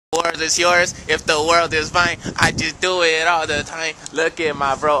world is yours, if the world is mine, I just do it all the time. Look at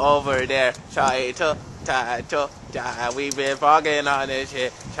my bro over there. We been fucking on this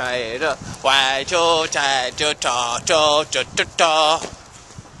shit.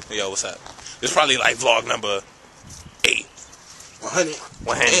 Yo, what's up? It's probably like vlog number 8.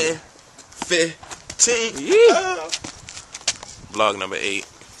 115. Yeah. Vlog number 8.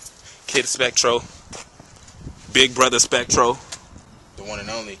 Kid Spectro. Big brother Spectro. The one and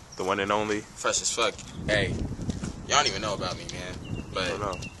only. The one and only. Fresh as fuck. Hey, y'all don't even know about me, man. But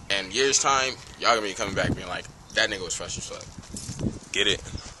in years' time, y'all gonna be coming back being like, that nigga was fresh as fuck. Get it?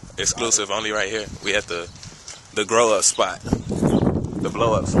 Exclusive, only right here. We at the grow up spot. The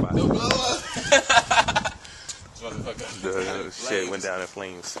blow up spot. The blow up. The shit went down in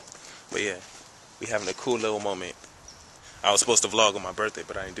flames. But yeah, we having a cool little moment. I was supposed to vlog on my birthday,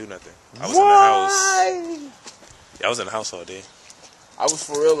 but I didn't do nothing. I was in the house. Yeah, I was in the house all day. I was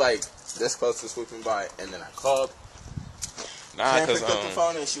for real like this close to swooping by, and then I called. Nah, Cam cause picked up the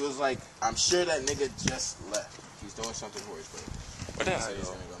phone and she was like, "I'm sure that nigga just left. He's doing something for his birthday." What that say? He's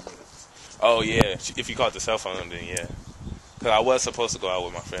gonna go move it. Oh yeah, if you called the cell phone, then yeah. Cause I was supposed to go out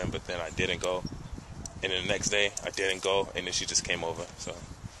with my friend, but then I didn't go. And then the next day I didn't go, and then she just came over. So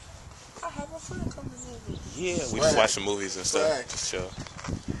I have a friend coming over. yeah, we just watching movies and stuff, just chill.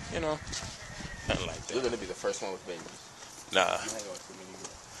 You know, nothing like that. You're gonna be the first one with babies. Nah. You hang out with too many girls.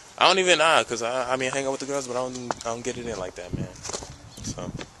 I don't even cause I mean hang out with the girls, but I don't get it in like that, man. So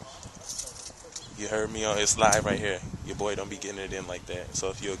you heard me on it's live right here. Your boy don't be getting it in like that. So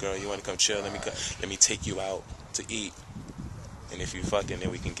if you're a girl, you want to come chill, let me take you out to eat. And if you fucking, then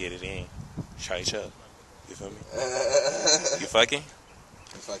we can get it in. Try each up. You feel me? You fucking?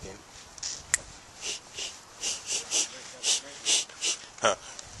 I'm fucking. Huh?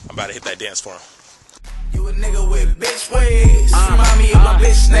 I'm about to hit that dance for him. You a nigga with bitch ways. Remind me of my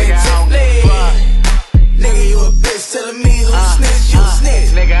bitch named Tiffany. Nigga, you a bitch telling me who snitch, you a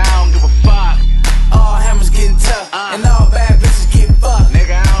snitch. Nigga, I don't give a fuck. All hammers getting tough, and all bad bitches get fucked.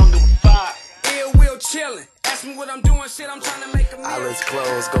 Nigga, I don't give a fuck. Ill will chillin'. Ask me what I'm doing, shit, I'm trying to make a meal. Eyelids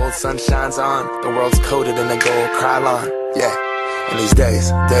closed, gold sun shines on. The world's coated in a gold Krylon. Yeah. And these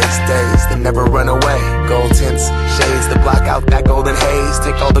days, they never run away. Gold tints, shades that block out that golden haze.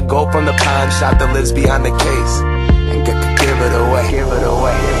 Take all the gold from the pawn shop that lives behind the case, and give it away.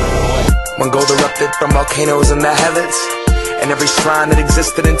 When gold erupted from volcanoes in the heavens, and every shrine that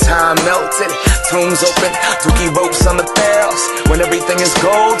existed in time melted. Tombs open, dookie ropes on the barrels. When everything is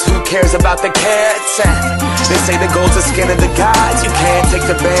gold, who cares about the carats? And they say the gold's the skin of the gods. You can't take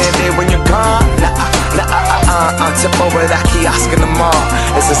the band-aid when you're gone. Tip over that kiosk in the mall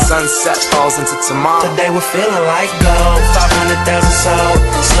as the sunset falls into tomorrow. Today we're feeling like gold. 500,000 sold.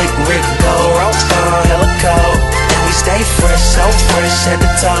 Slick Rick gold. Rope on, hella cold. And we stay fresh, so fresh head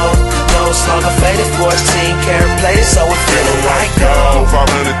to toe. Gold slugger faded, 14 karat plated, so we're feeling like gold.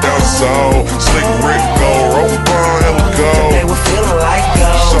 500,000 sold. Slick Rick gold. Rope on, hella cold. Today we're feeling like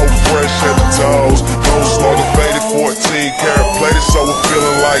gold. So fresh head to toes. Gold slugger faded, 14 karat plated, so we're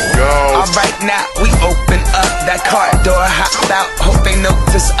feeling like gold. Alright, now we open up that car door, hopped out, hope they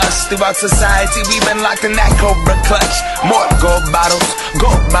notice us. Throughout society, we've been locked in that Cobra clutch. More gold bottles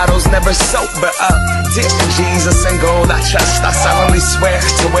never sober up. Dear Jesus and gold I trust, I solemnly swear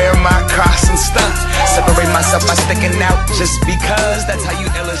to wear my cross and stuff. Separate myself by sticking out just because that's how you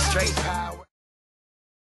illustrate power.